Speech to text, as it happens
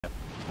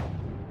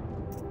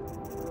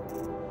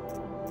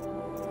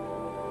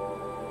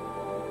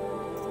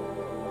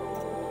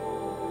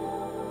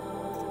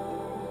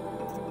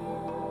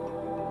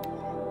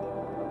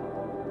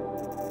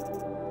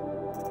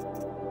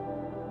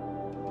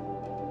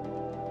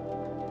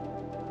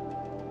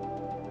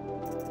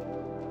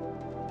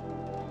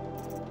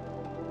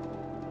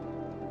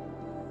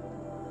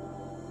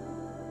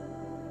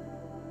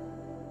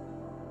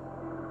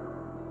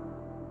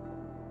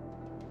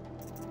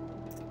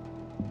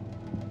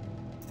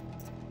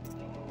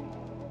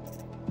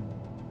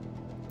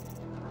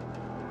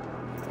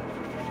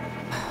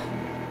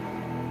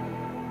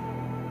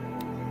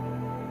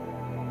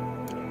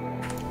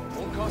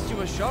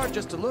a shard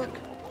just to look.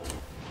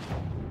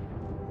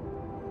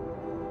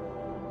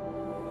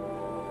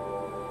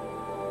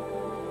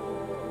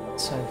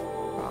 So far.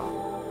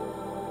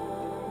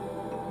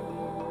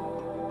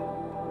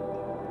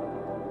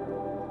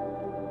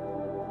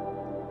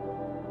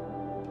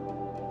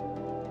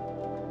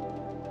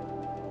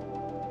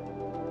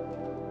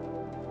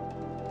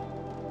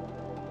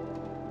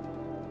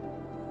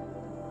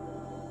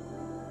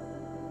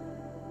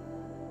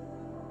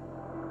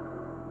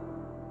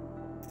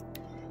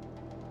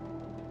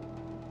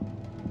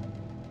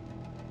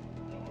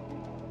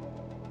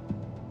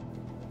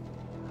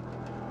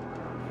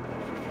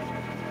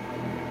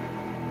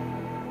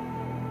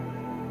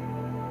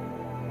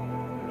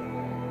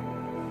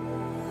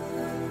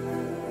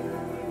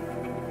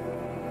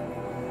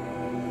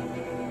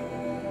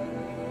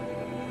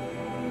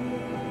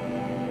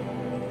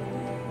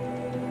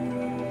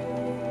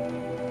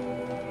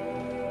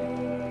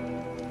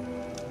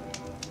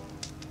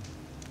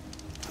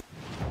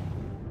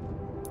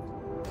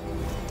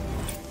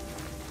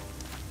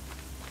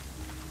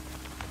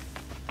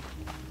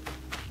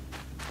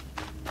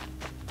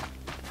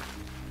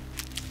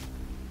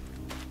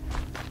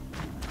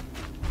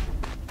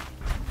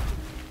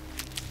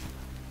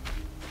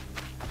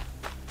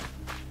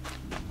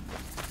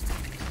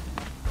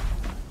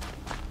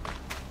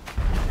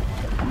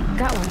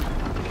 Got one.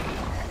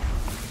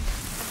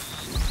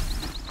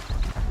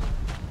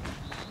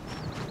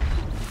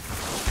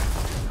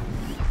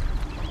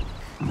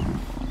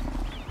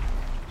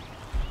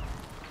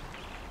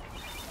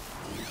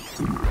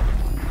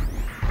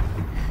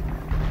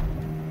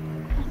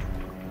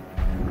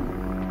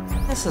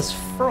 This is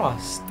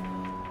frost.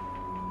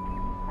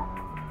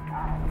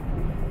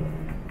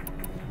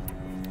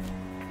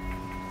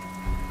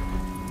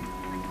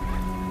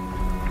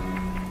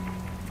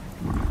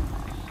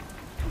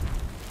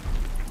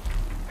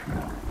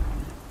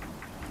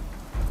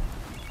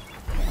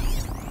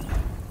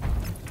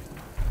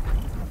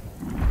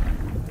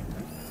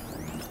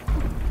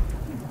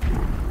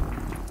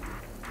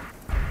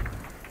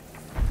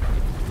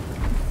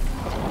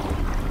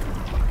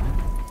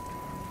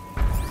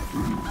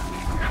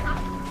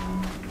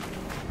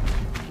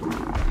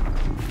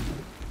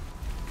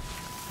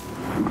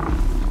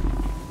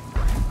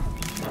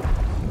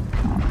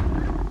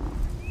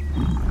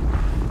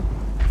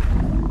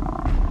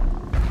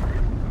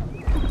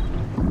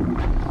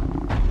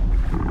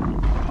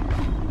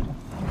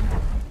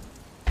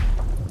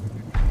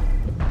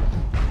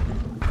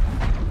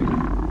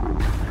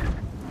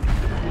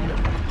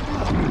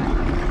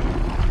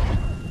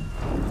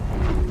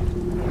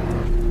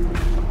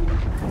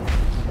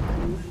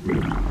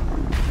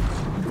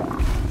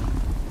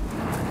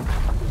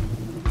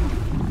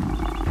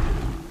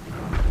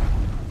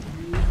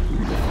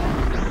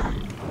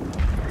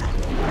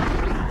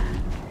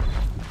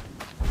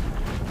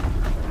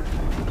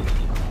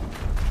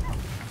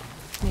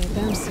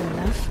 Soon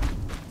enough.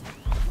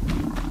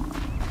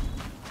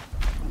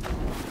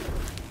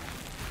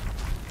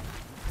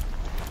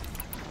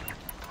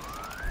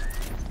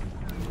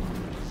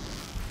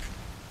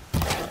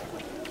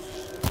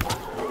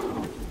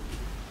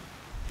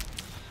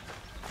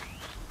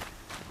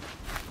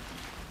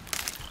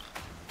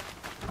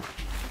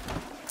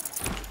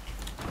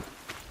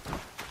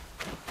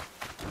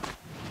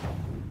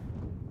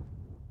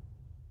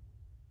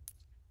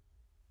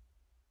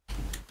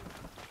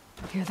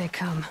 Here they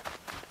come.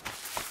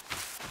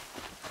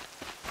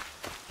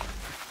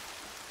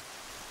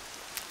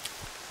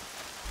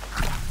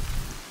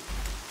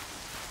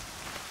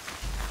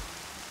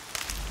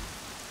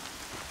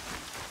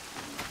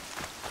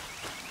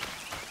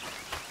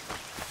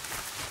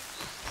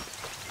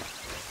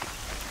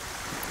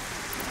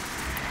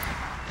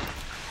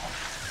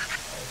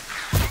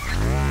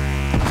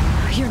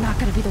 You're not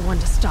gonna be the one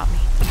to stop me.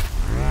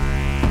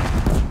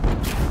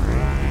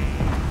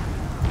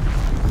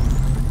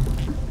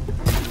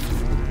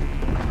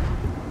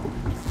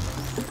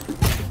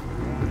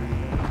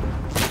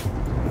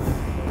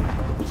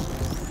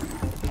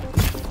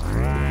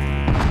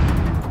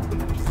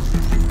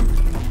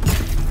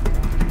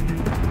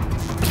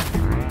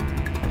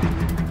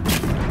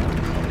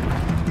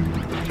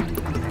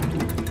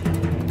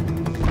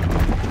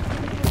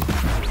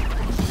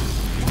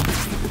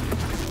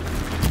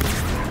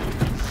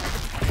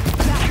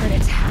 That hurt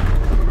it.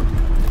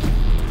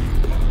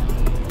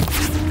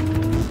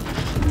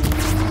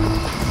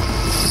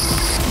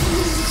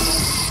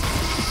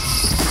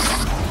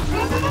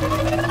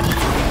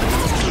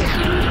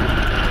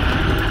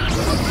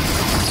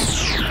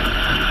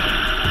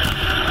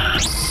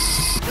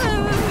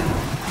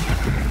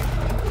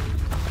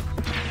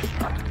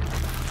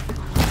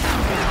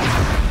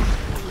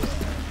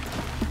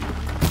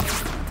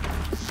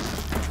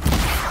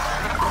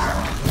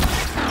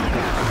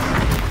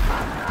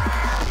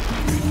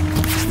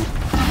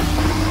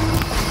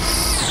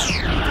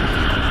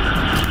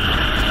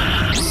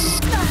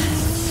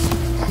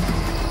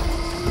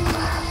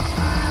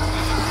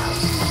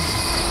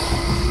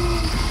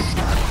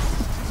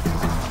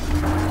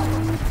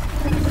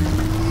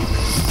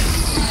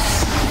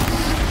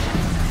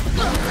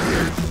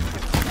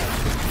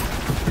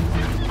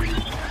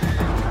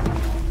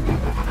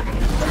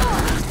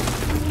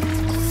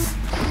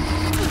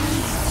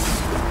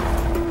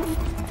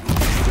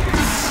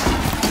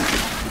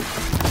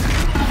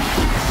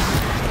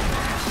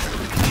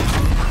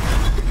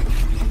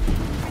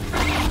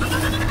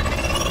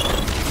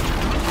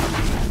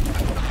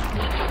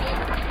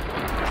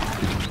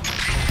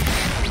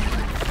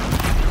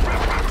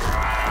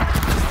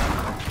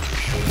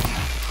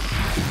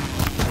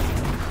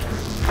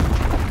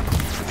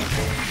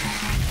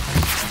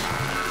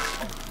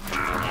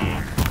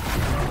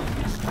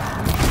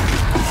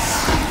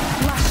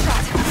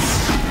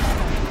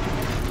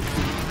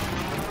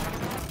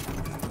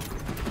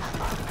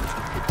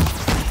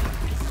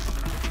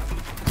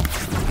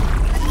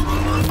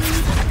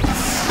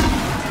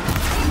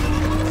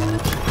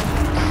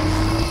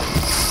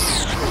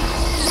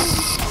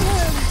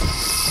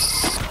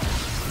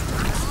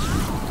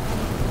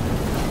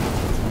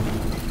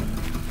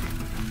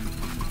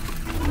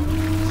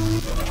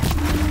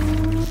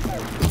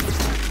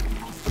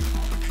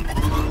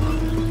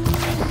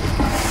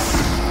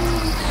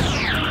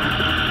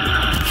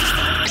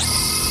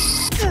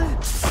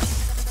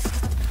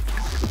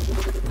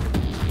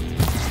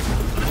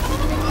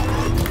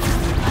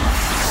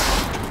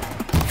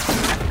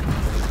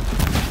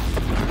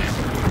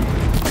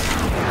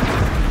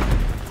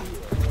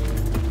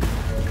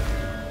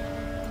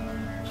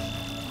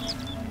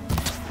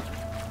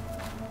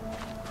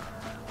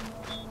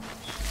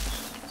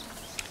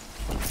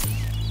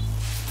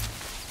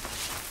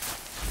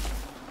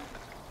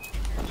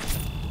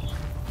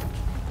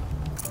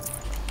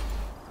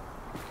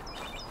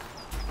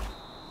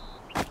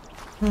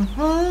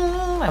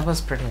 That was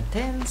pretty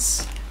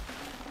intense.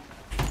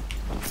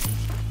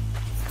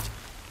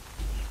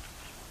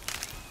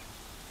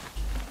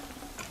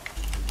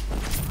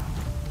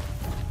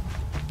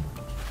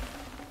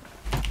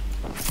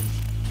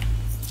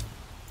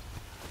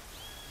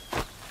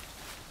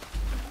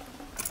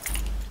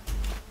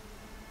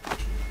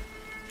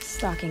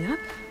 Stocking up.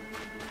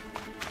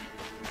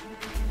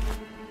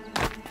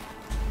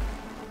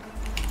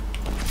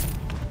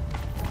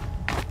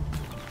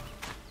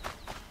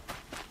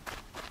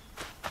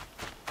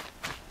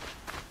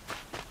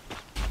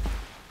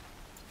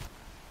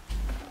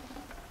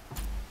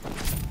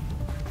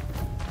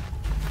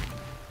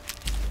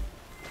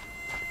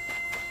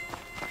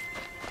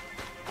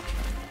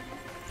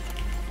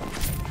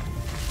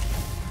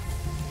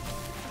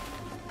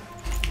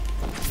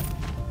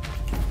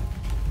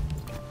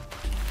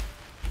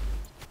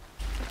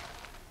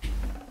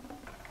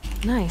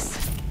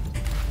 Nice.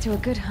 To a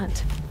good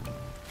hunt.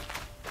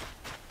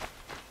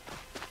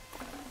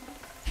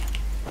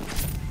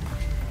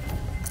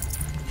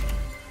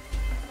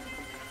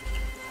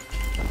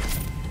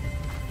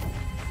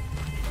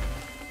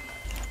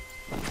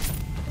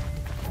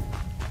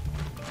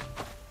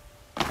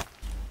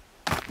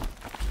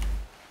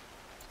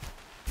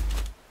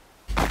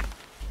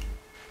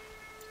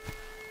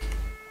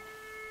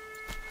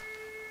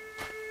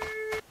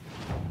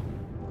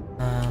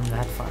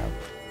 That file.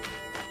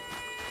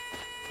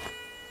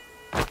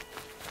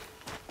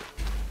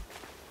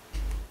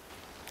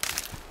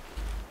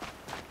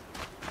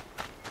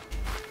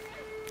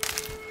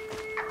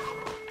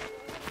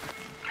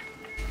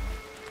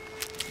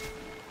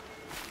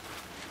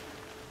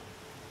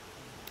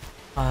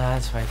 Oh,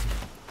 that's right.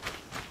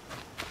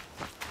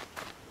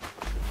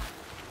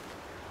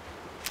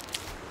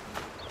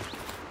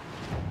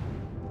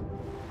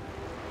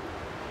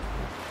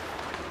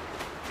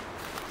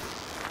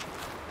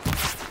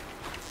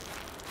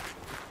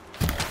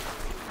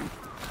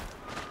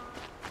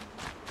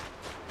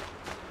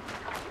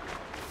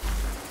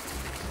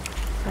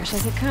 Fresh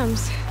as it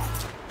comes.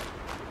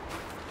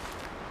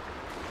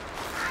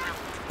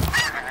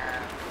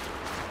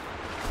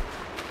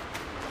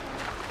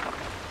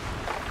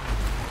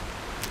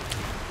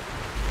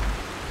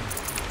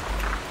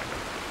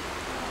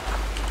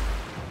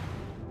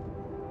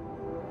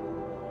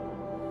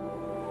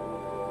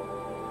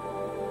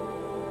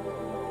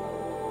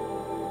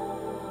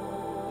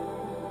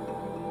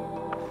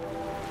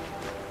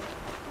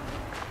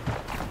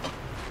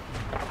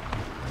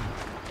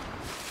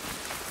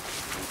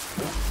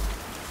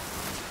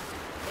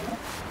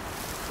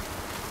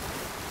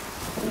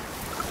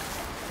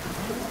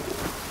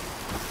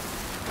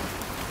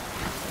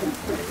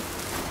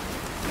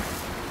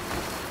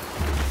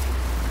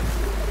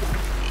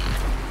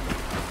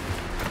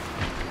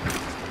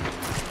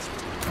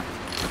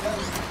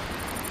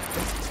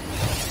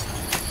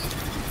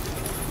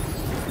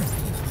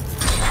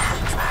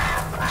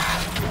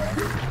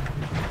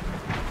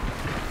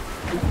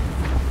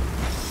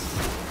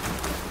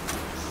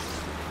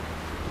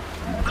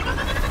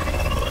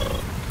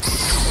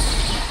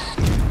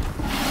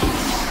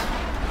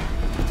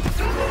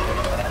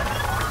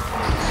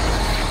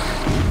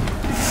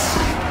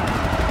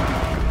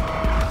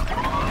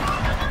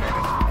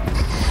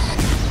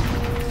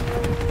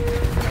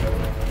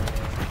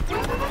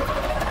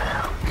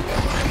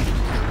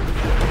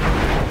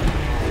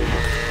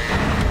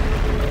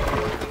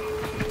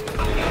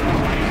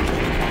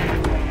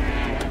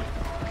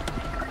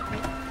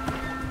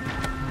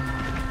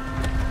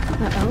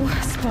 Uh-oh,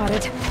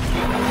 spotted.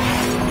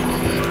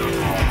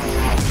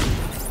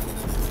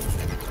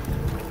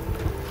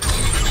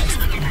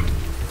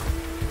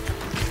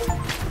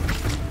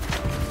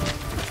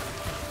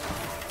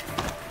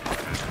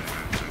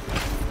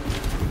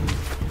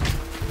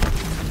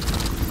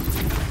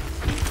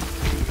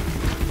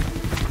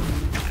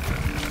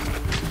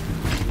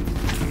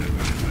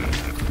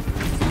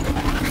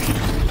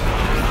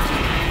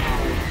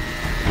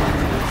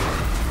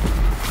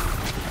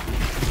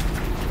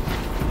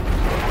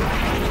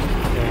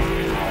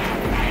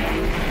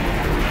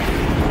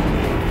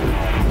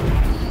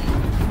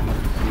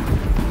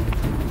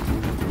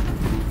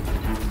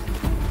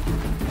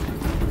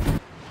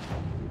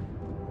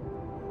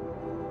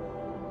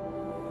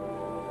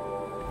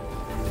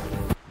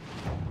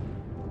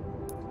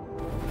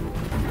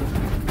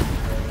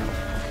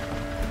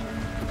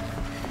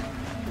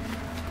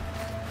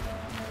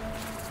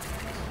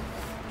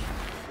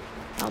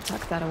 I'll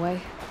tuck that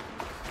away.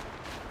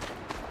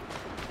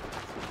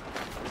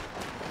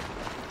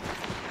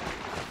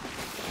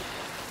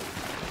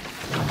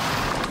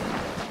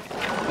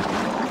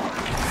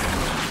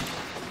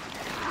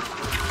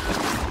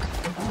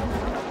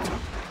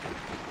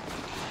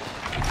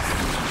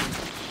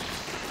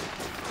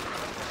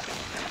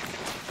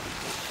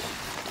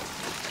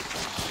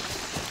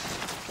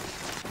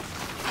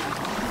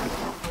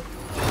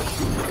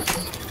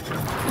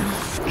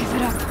 Give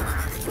it up.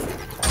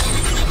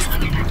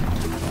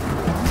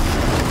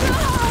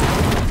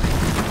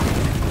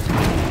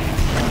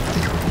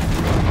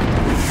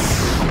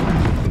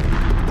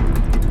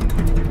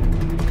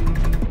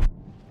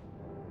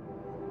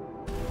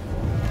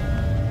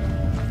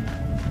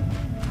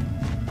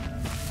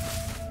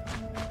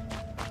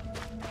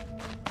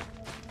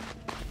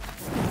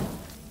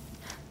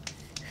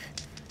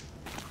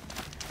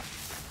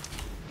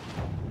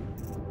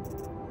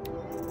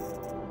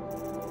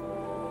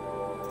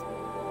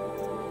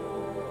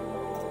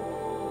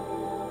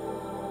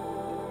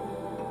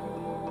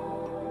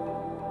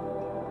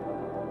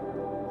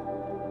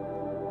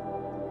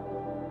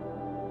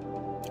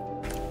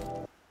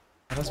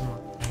 That was more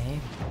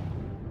game.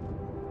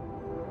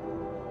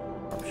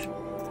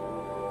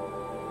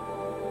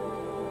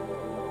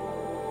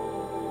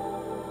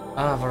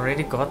 Ah, I've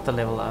already got the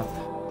level up.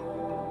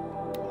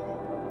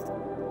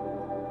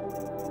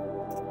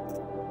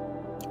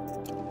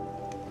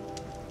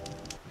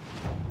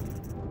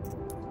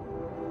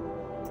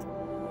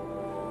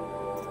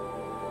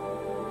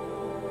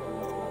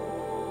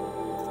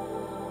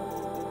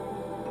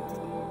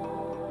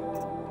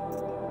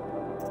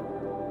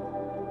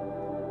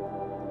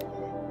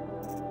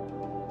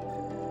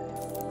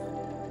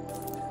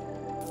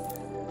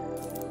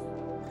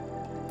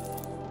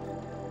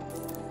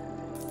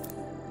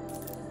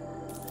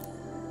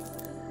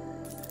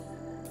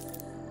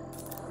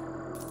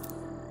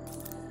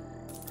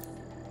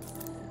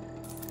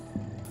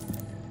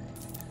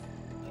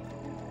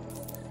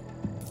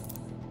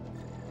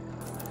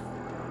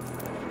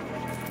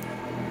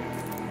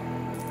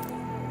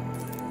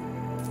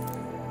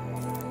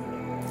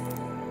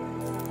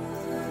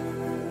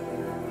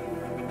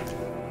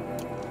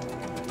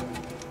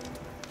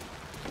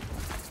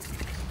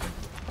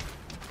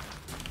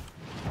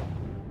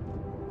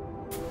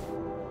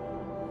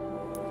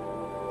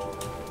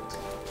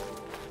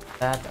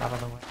 That out of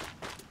the way.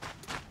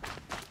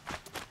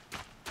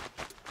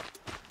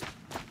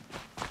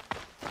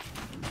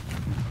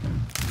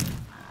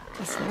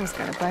 The snow's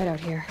got a bite out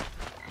here.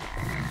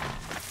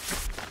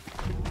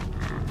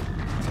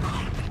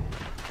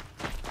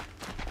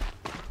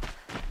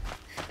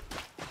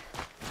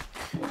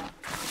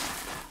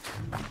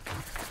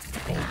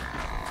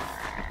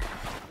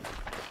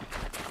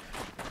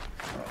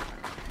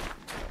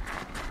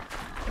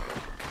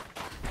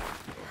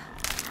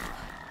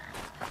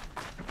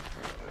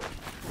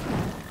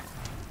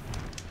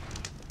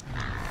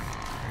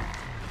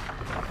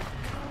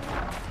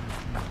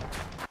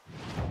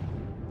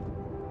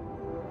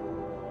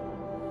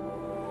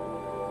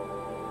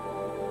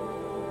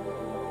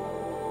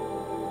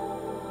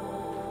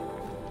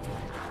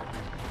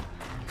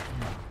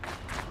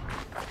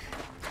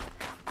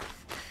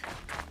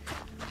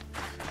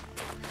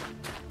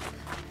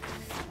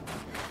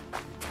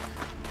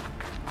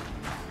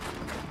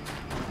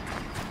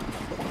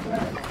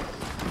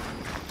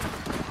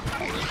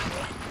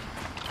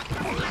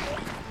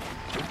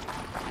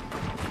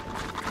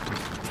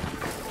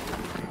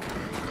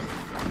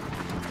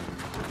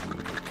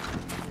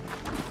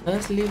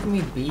 Just leave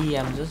me be,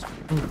 I'm just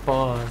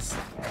pause.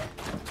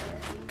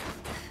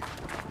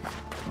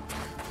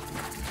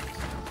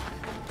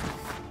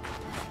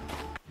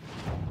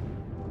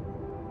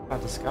 I'll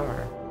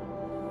discover.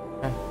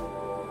 Okay.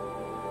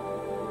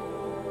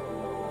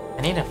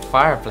 I need a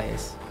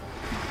fireplace.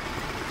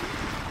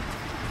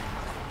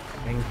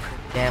 Getting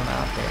pretty damn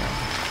out there.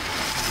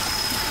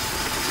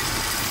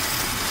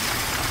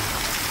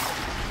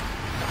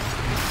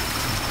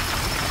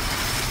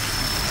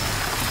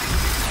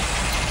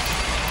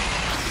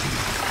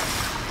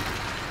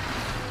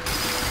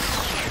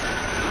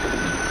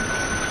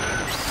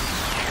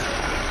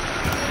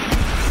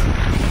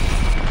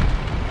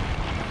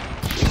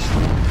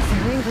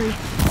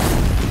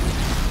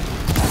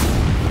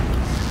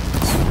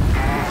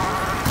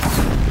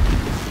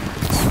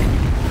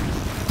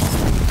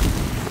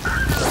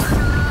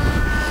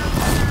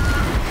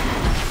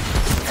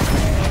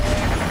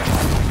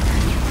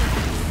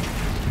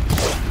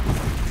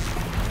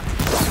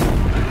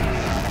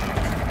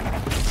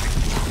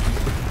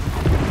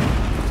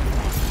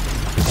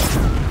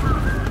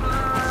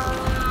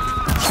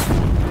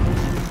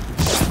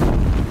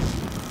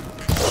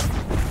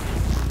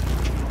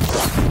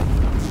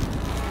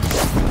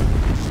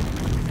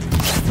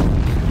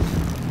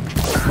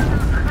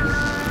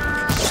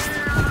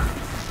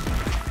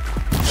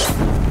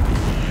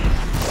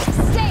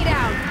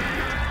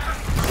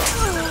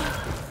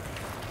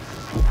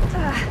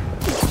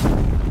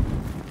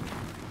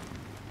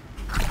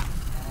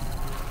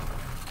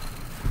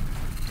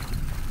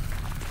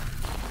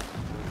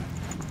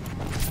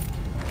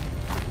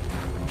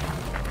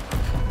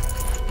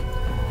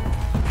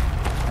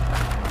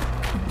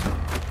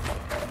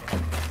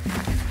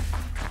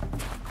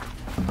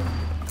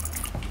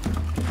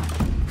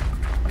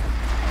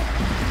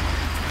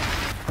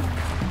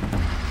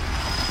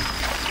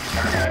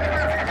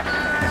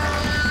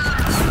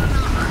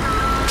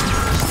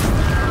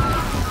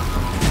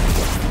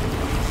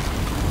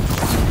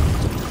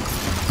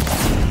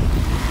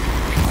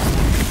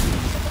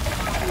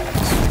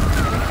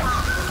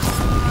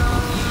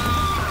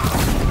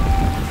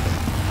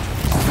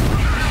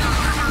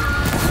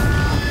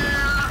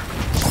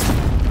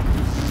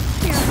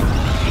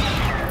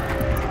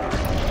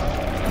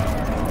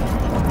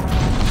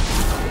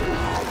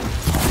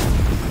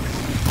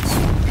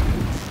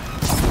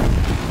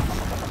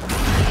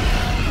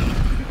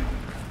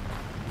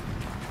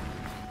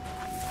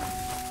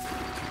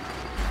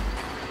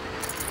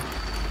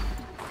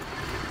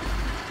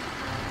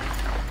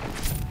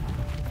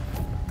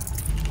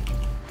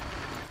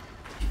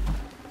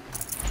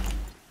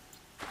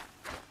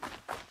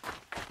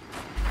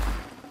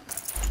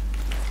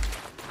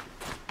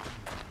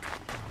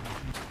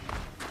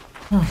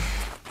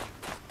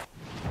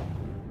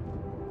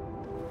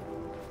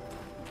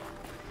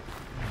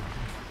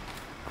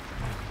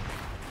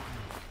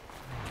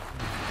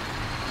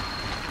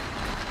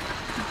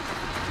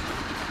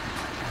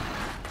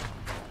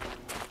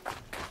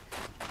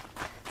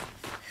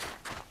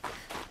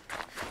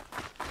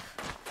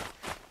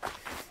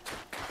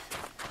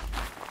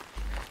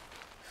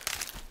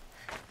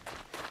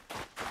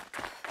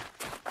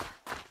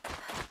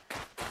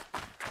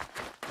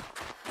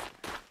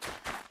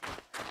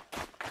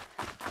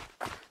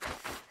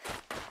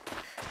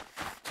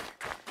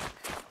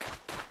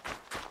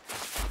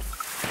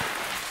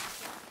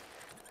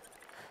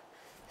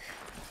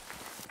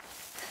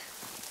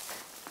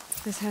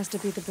 This has to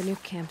be the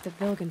Banuk camp that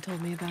Vilgan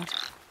told me about.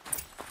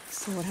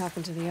 So what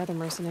happened to the other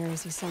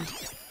mercenaries he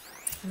sent?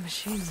 The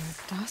machines are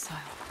docile.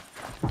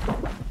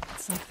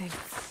 It's like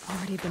they've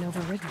already been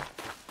overridden.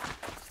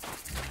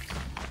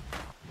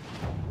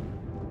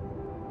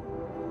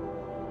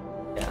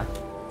 Yeah.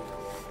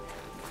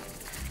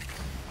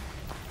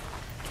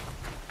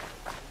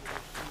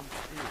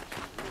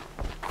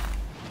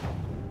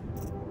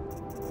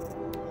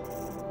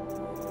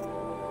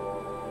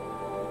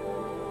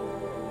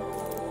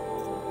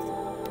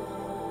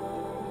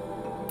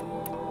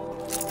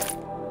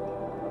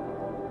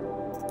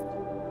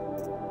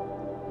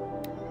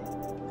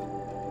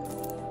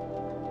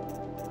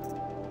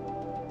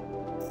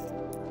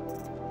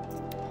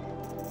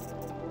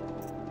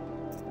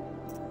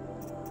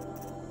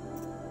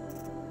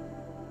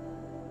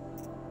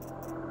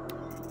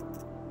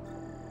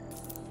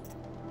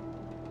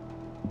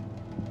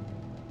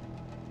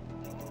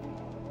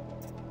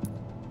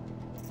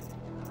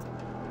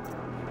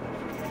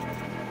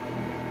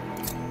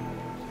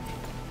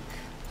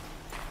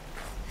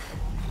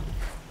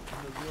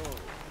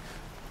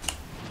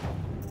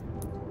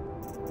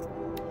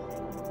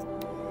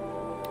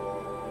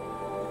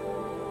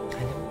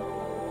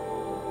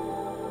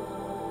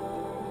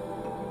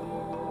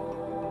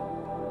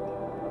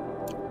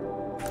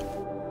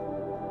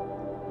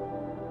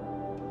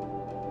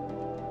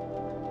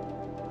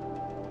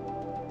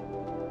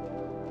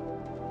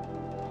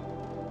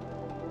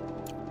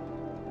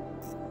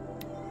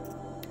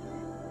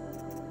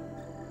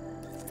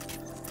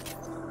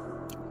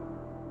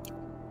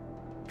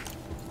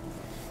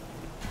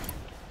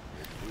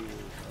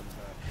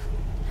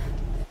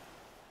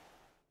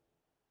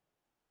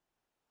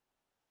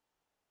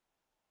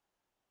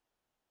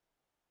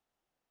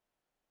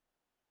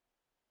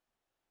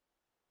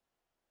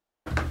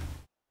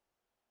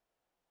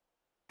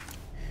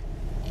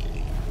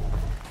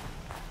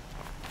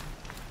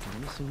 I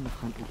assume the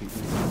hunt will be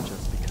easier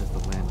just because the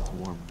land is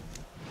warmer.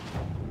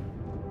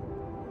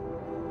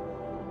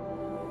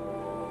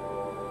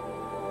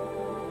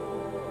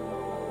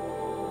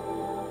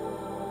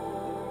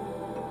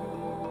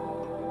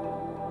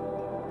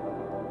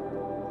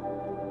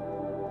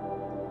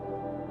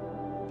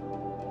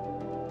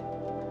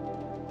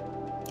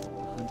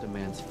 The hunt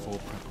demands full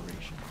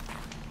preparation.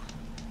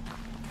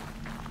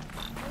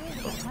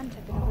 The hunt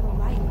had been a little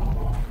light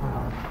lately.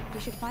 We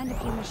should find a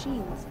few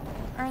machines.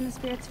 Earn the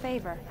spirit's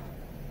favor.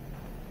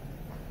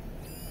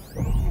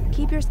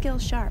 Keep your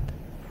skills sharp.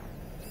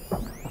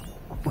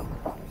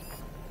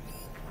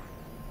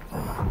 A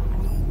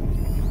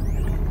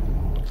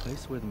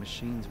place where the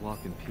machines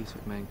walk in peace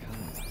with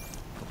mankind.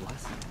 A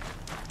blessing.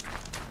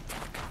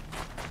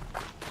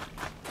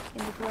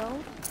 In the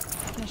grove,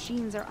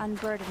 machines are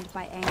unburdened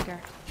by anger.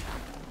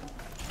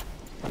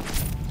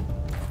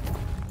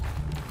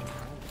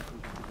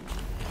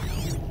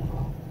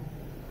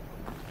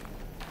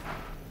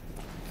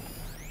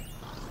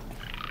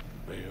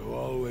 You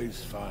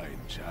always find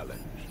challenge.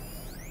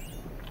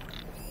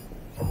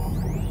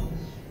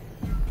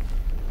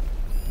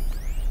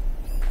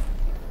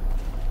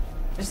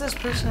 Is this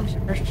person's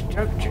first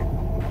structure?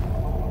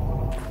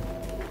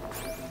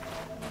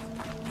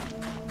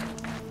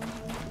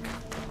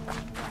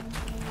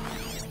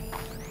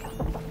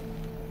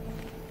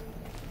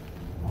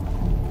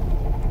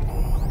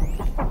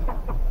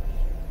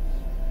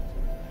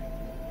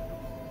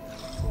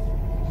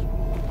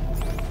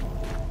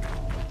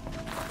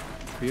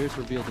 Spirits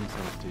reveal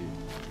themselves to you.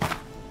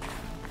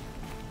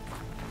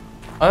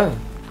 Oh.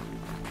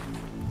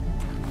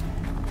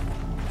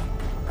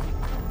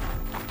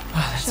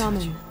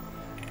 Shaman,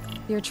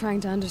 you're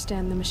trying to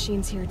understand the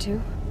machines here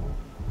too?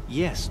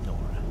 Yes, Nora.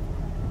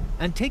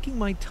 And taking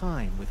my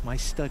time with my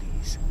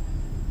studies.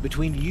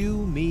 Between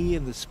you, me,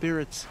 and the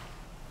spirits,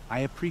 I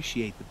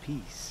appreciate the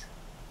peace.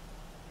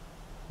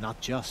 Not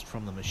just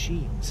from the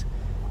machines.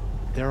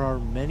 There are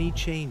many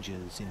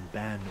changes in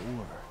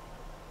Banuk.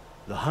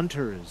 The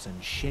hunters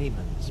and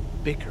shamans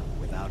bicker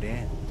without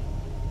end.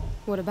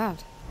 What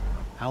about?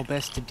 How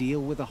best to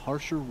deal with a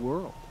harsher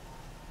world.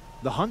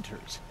 The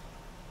hunters,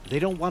 they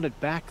don't want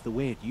it back the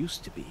way it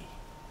used to be.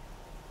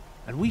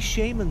 And we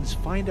shamans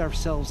find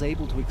ourselves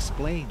able to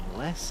explain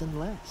less and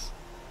less.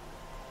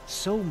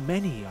 So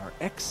many are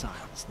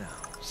exiles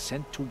now,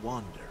 sent to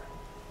wander.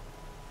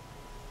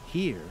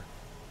 Here,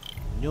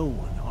 no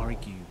one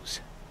argues.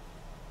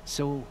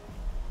 So,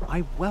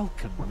 I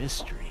welcome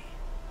mystery.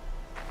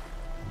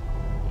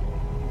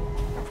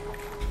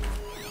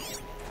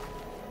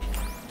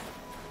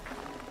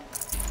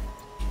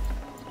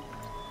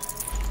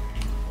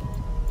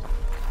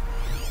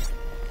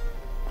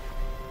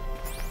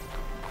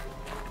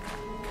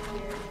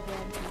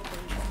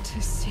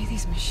 To see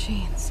these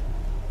machines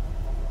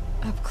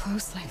up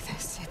close like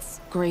this, it's...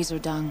 Grazer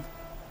dung.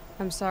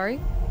 I'm sorry?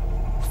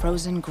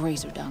 Frozen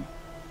grazer dung.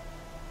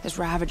 This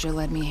Ravager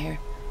led me here.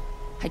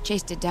 I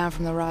chased it down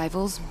from the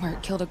rivals, where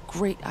it killed a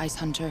great ice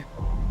hunter.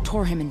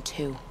 Tore him in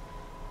two.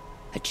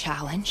 A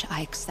challenge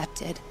I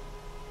accepted.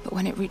 But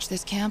when it reached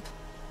this camp,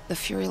 the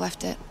fury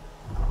left it.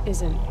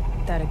 Isn't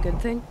that a good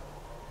thing?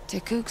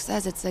 Tikuk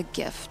says it's a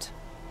gift.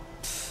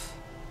 Pfft,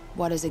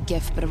 what is a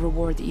gift but a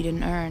reward that you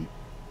didn't earn?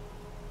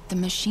 The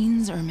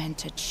machines are meant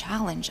to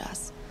challenge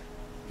us.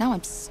 Now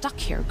I'm stuck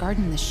here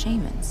guarding the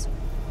shamans.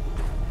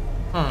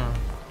 Hmm.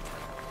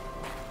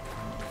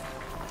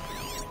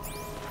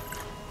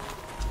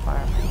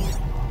 Fire.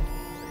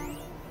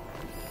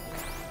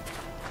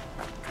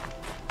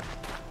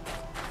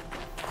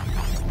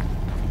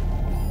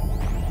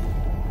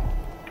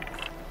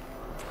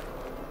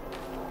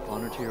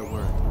 Honor to your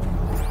word.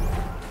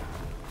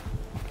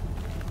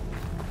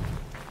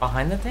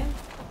 Behind the thing?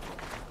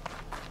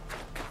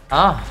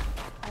 Ah.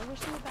 I wish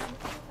you about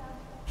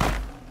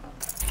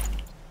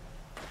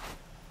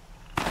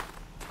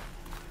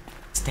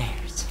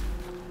Stairs.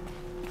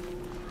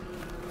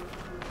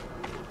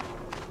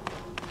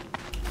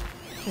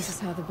 This is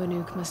how the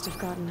Banuk must have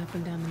gotten up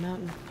and down the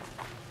mountain.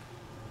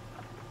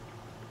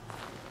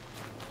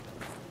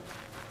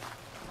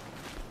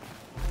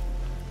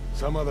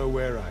 Some other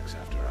Weraks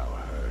after our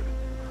herd.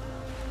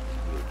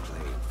 We'll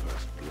claim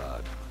first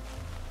blood,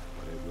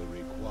 but it will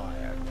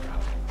require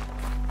crowding.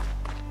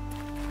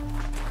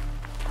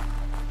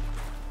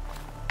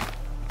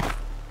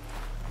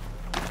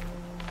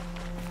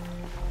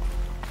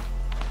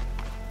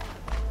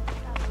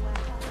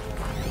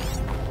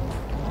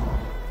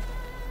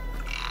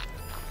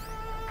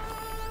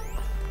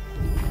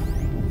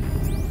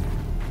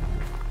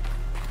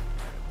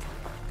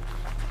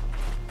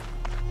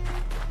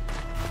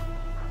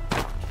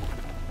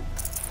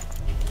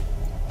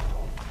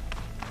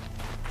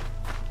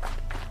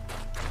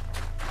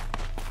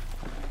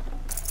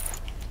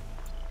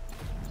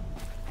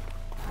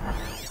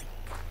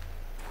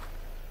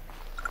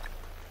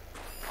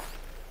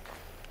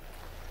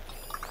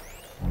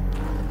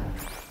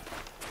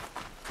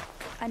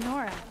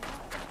 Anora.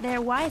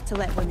 They're wise to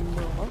let women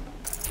rule,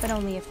 but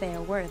only if they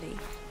are worthy.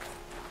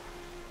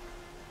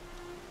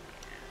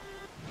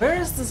 Where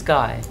is this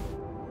guy?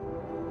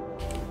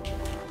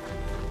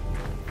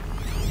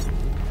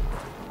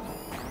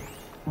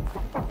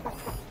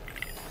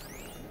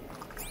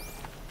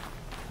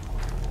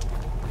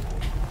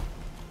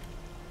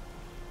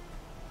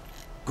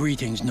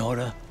 Greetings,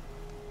 Nora.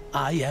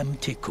 I am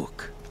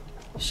Tikuk.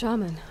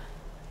 Shaman.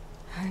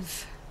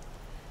 I've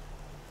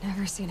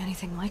never seen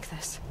anything like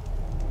this.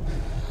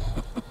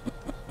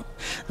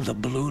 The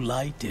blue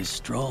light is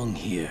strong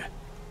here.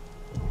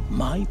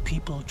 My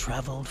people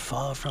traveled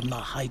far from the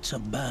heights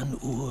of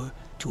Ban-Ur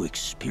to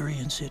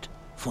experience it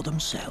for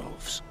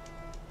themselves.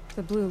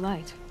 The blue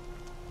light.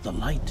 The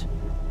light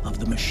of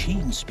the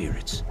machine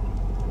spirits.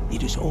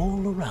 It is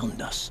all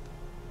around us.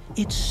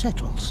 It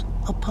settles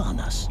upon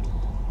us.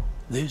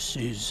 This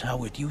is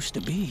how it used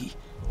to be,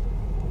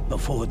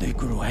 before they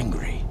grew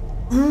angry.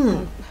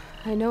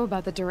 I know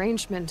about the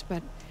derangement,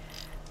 but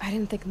I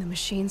didn't think the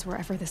machines were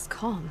ever this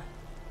calm.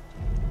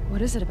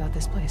 What is it about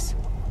this place?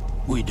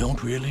 We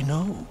don't really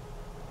know.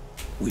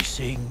 We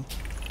sing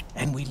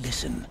and we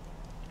listen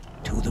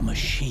to the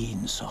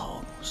machine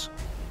songs.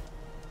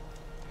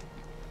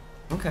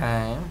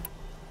 Okay.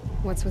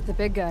 What's with the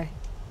big guy?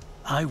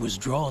 I was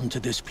drawn to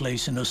this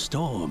place in a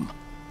storm.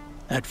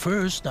 At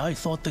first, I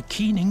thought the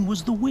keening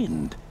was the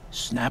wind,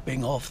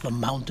 snapping off the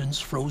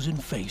mountain's frozen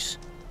face.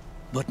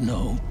 But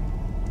no,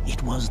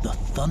 it was the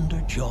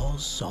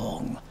Thunderjaw's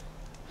song.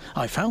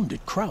 I found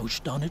it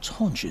crouched on its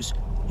haunches,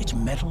 its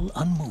metal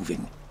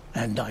unmoving,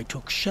 and I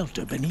took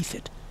shelter beneath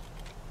it.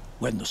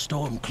 When the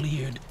storm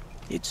cleared,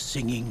 its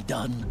singing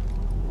done,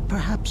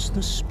 perhaps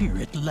the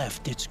spirit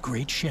left its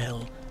great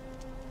shell,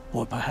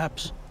 or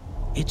perhaps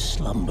it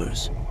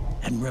slumbers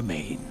and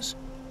remains.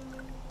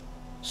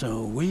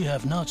 So we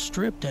have not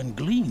stripped and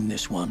gleaned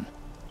this one.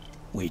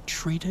 We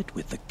treat it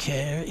with the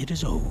care it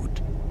is owed.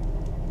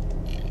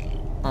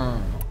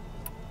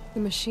 The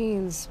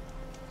machines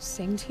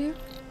sing to you?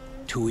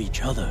 To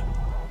each other.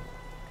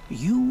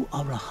 You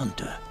are a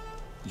hunter.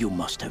 You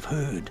must have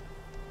heard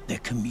their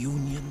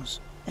communions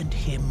and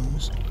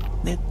hymns,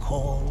 their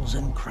calls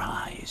and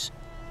cries.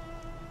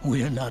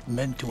 We're not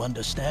meant to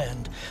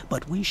understand,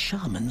 but we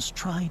shamans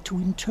try to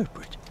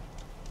interpret.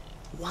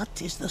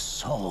 What is the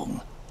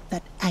song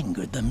that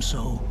angered them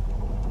so,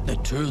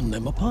 that turned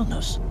them upon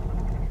us?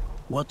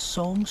 What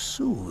song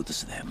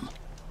soothes them?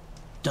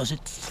 Does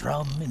it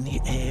thrum in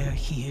the air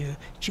here,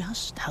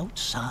 just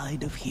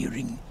outside of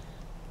hearing?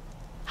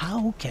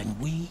 How can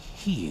we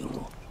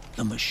heal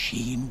the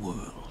machine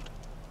world?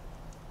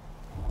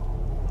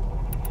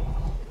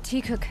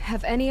 Tikuk,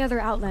 have any other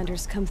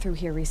Outlanders come through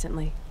here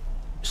recently?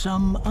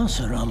 Some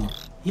Oseram,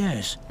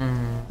 yes.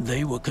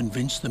 They were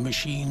convinced the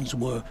machines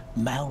were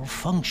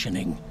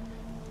malfunctioning,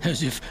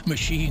 as if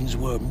machines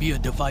were mere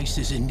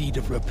devices in need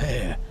of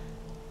repair.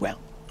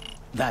 Well,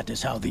 that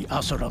is how the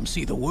Oseram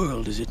see the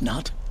world, is it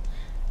not?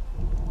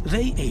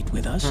 They ate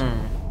with us.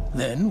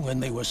 Then, when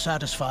they were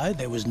satisfied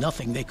there was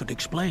nothing they could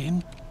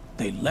explain,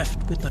 they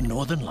left with the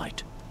Northern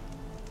Light.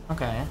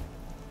 Okay.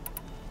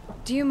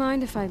 Do you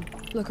mind if I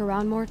look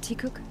around more,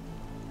 Tikuk?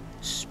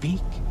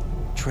 Speak,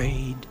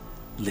 trade,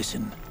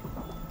 listen.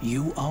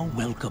 You are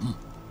welcome.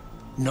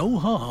 No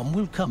harm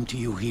will come to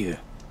you here.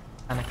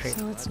 Kinda crazy.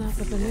 So it's not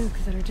the Banuk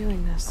that are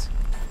doing this.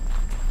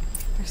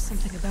 There's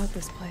something about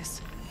this place.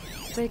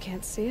 They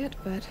can't see it,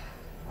 but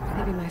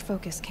maybe my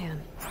focus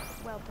can.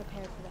 Well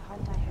prepared for the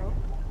hunt, I hope.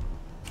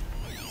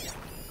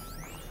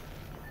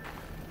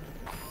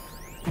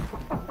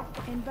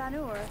 In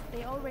Banur,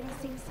 they already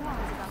sing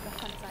songs about the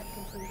hunts I've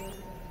completed.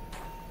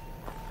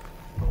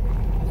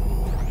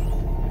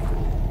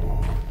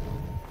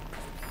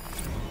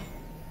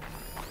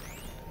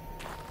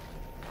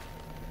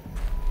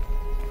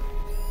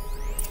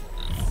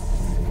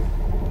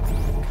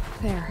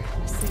 There,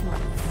 a signal.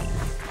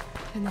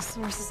 And the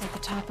source is at the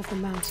top of the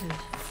mountain.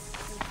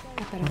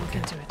 I better look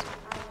into it.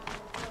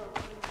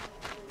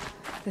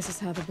 This is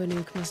how the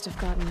Banuk must have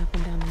gotten up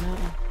and down the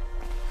mountain.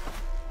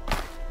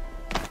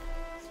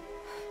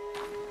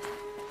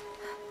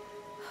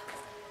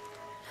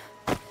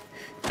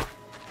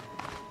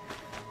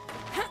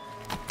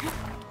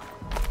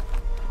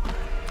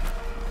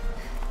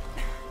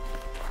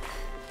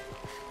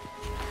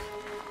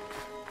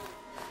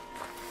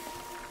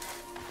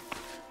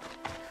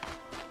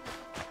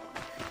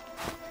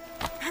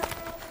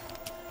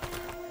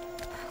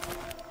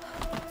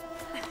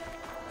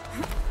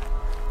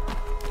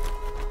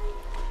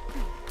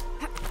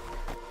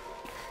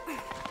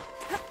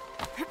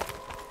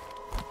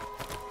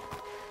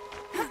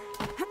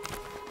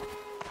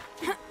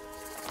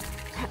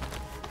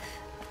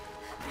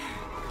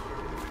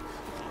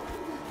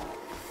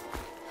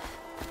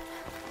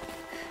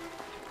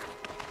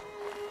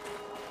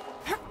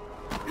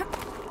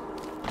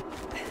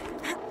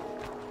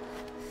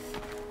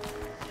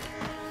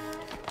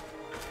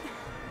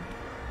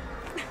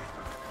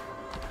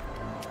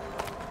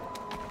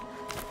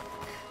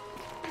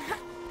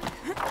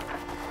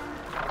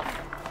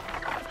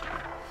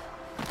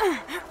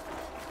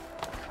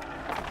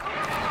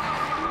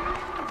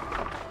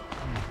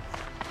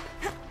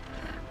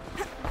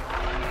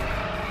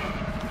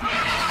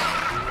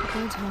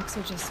 Hawks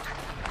are just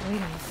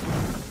waiting.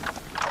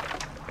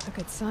 A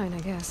good sign, I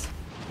guess.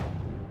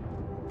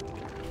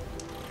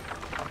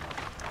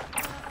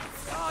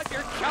 God,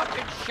 you're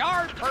chucking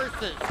shard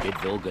purses! Did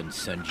Vilgun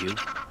send you?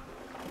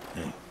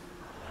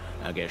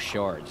 I guess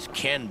shards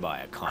can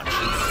buy a conscience.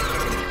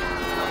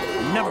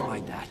 Never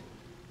mind that.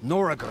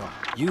 Nora girl,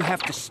 you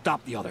have to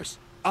stop the others.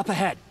 Up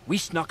ahead, we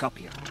snuck up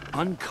here.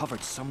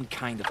 Uncovered some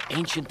kind of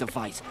ancient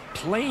device,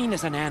 plain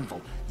as an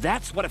anvil.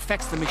 That's what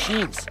affects the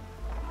machines.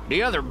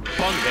 The other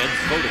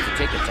bungheads voted to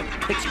take it to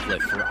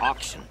Pitchcliff for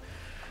auction.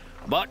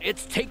 But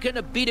it's taken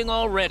a beating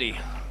already.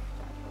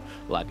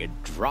 Like it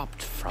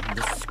dropped from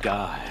the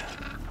sky.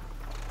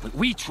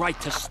 We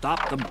tried to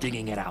stop them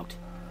digging it out.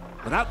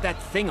 Without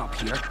that thing up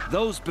here,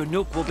 those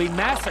Banuk will be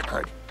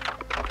massacred.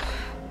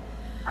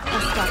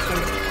 I'll stop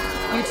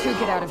them. You two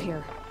get out of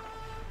here.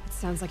 It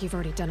sounds like you've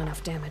already done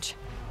enough damage.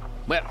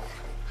 Well,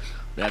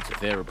 that's a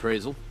fair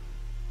appraisal.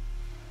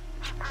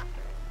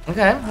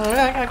 Okay.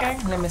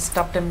 Let me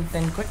stop them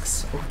then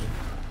quicks. Oh,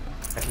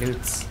 that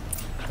loots.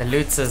 The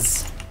loots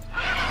is...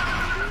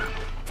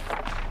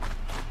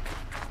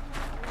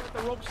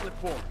 The rope slip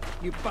for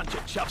you bunch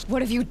of chuffs.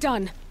 What have you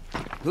done?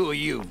 Who are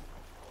you?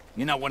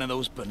 You're not one of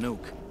those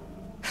Banuk.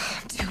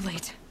 Too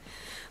late.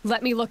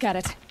 Let me look at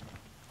it.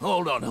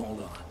 Hold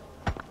on.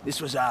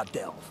 This was our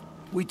delve.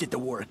 We did the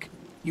work.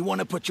 You want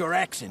to put your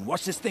axe in?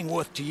 What's this thing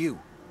worth to you?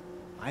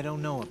 I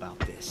don't know about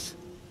this.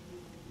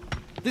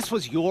 This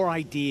was your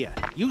idea.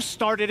 You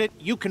started it,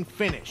 you can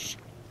finish.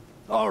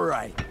 All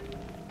right.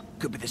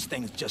 Could be this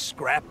thing's just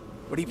scrap,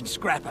 but even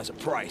scrap has a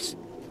price.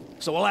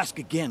 So I'll ask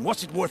again,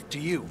 what's it worth to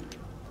you?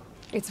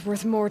 It's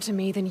worth more to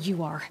me than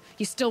you are.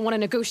 You still want to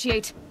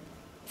negotiate?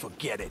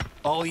 Forget it.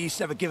 All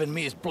he's ever given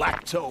me is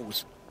black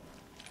toes.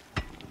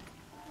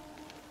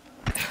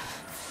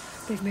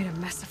 They've made a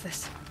mess of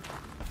this.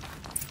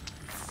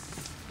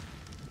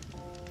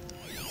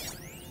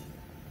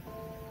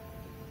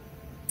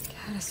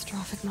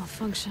 Catastrophic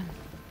malfunction.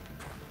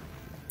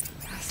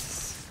 This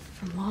is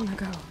from long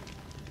ago.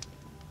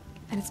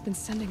 And it's been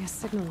sending a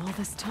signal all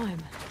this time.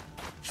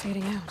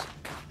 Fading out.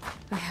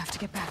 I have to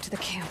get back to the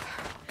camp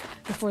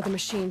before the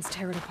machines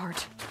tear it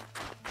apart.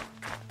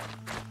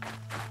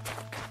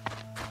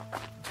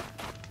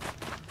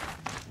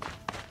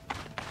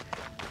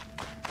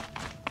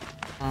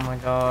 Oh my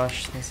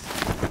gosh,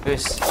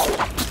 this.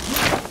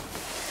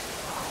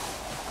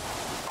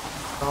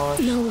 Gosh.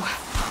 No,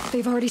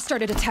 they've already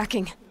started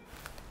attacking.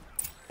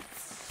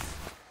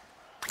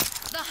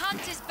 The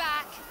hunt is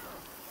back.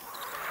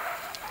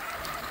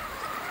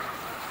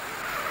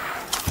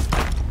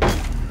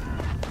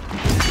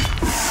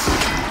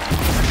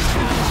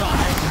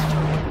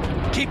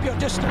 Keep your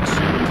distance.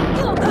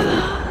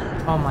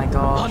 Oh my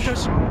gosh.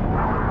 Hunters,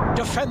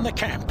 defend the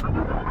camp.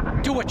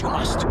 Do what you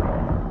must.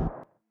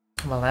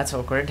 Well, that's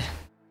awkward.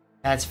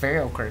 That's very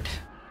awkward.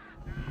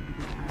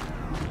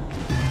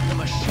 The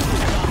machine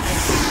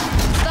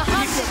The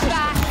hunt is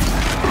back.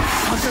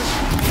 Hunters,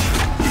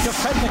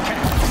 defend the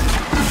camp.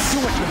 Do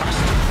what you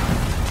must.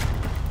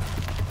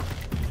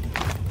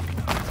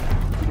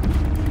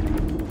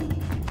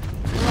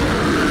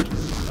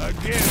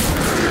 Again.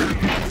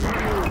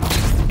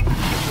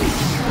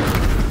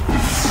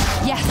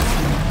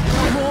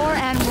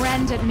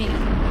 hand at me.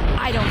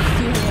 I don't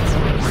feel it.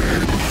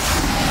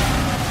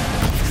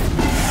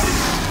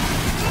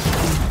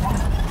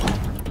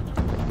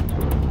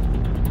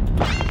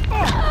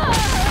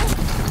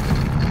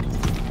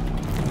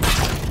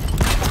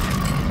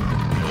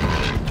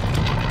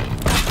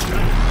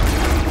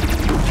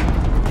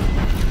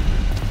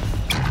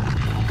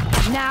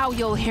 Now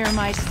you'll hear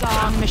my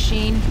song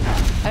machine.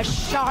 A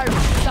sharp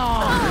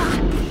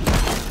song.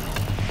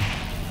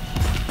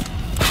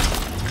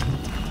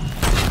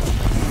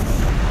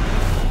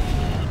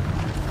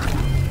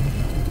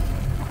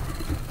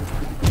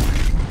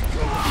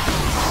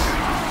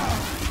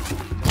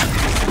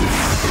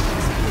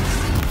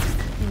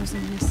 There was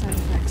only a side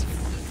effect.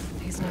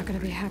 He's not gonna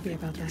be happy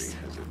about this.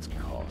 Its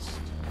cost.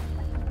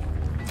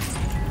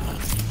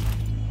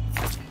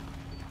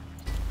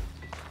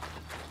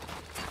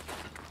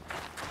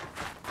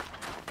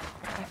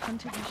 I've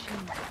hunted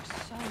machines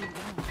for so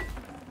long.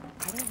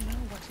 I don't know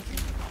what to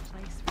think of a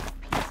place with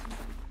peace.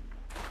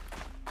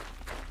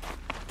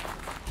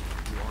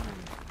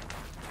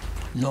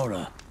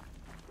 Nora,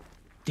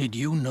 did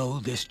you know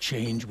this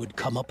change would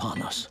come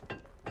upon us?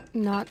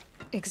 Not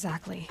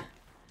exactly.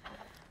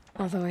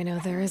 Although I know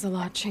there is a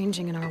lot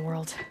changing in our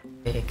world.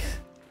 Big.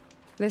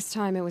 This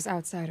time it was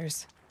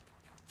outsiders.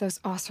 Those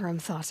Oseram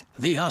thought.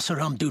 The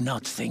Oseram do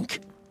not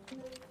think.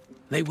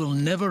 They will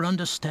never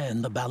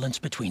understand the balance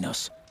between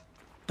us.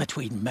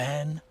 Between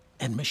man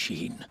and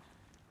machine.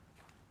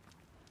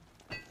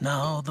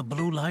 Now the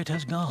blue light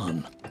has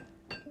gone.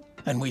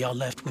 And we are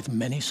left with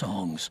many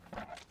songs.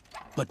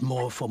 But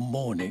more for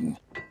mourning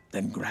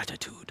than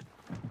gratitude.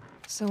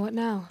 So what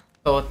now?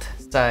 Both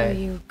Will side.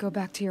 you go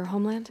back to your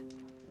homeland?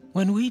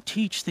 When we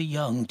teach the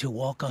young to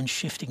walk on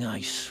shifting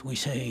ice, we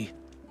say,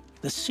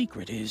 the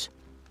secret is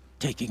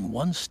taking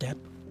one step,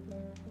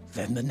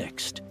 then the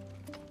next.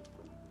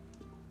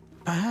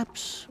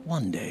 Perhaps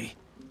one day,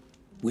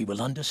 we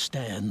will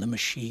understand the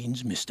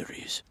machine's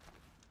mysteries.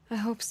 I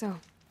hope so.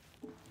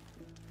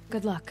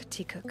 Good luck,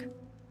 T-Cook.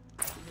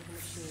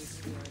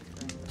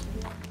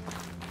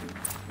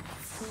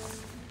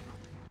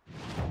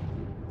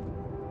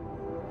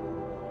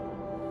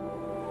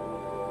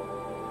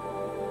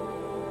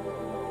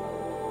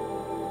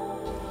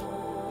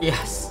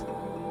 Yes.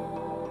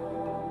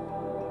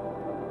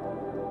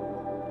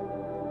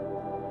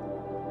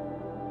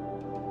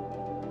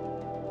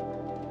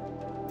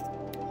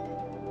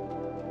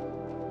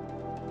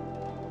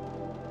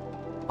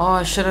 Oh,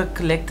 I should have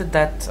collected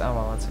that. Oh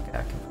well, it's okay.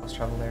 I can fast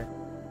travel there.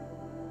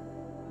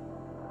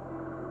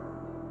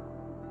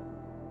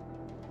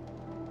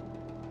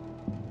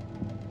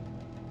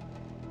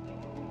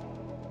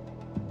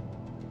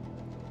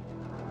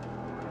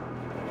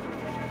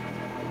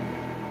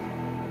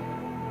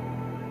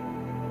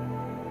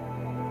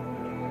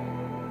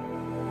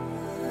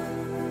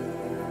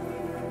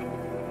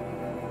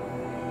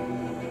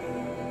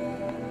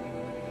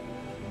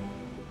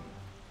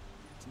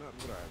 It's not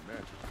what I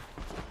imagined.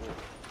 It's a hole.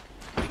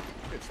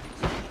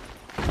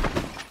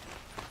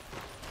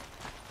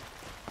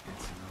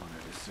 It's known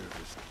at the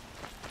surface.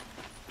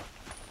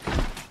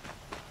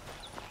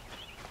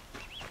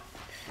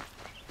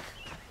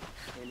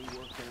 Any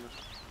work, Anna?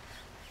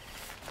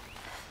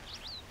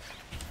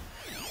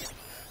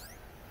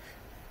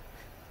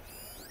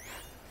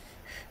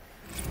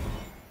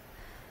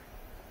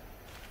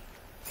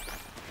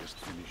 Just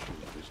finish your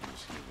business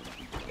here when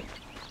we talk.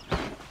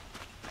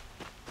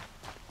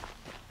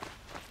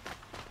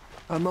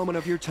 A moment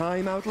of your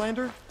time,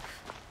 Outlander?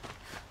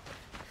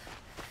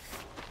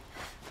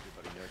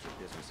 Everybody knows your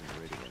business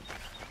ingredient.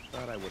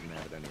 Thought I wouldn't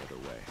have it any other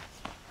way.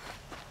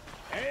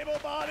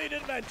 Able-bodied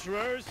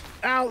adventurers!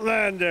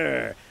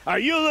 Outlander! Are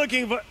you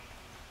looking for...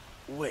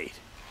 Wait.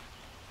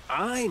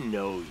 I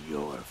know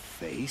your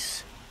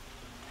face.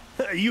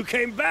 You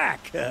came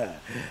back!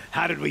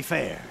 How did we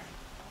fare?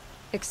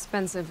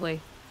 Expensively.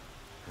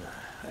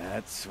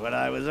 That's what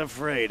I was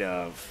afraid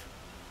of.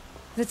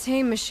 The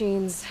tame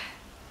machines.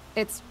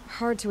 It's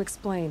hard to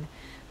explain,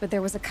 but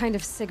there was a kind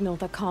of signal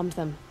that calmed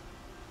them.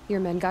 Your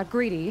men got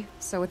greedy,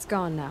 so it's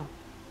gone now.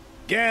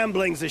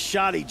 Gambling's a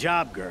shoddy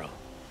job, girl.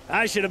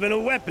 I should have been a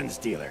weapons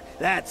dealer.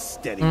 That's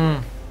steady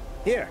work.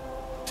 Here,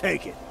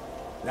 take it.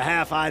 The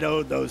half I'd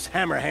owed those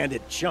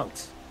hammer-handed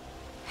chunks.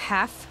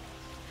 Half?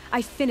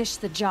 I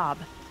finished the job.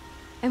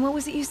 And what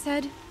was it you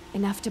said?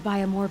 Enough to buy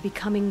a more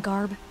becoming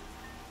garb?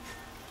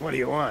 What do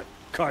you want?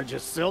 Cardja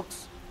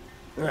silks?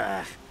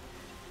 Ah,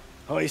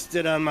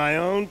 hoisted on my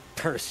own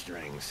purse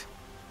strings.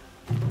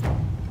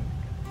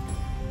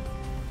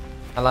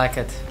 I like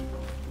it.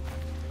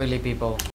 Really, people.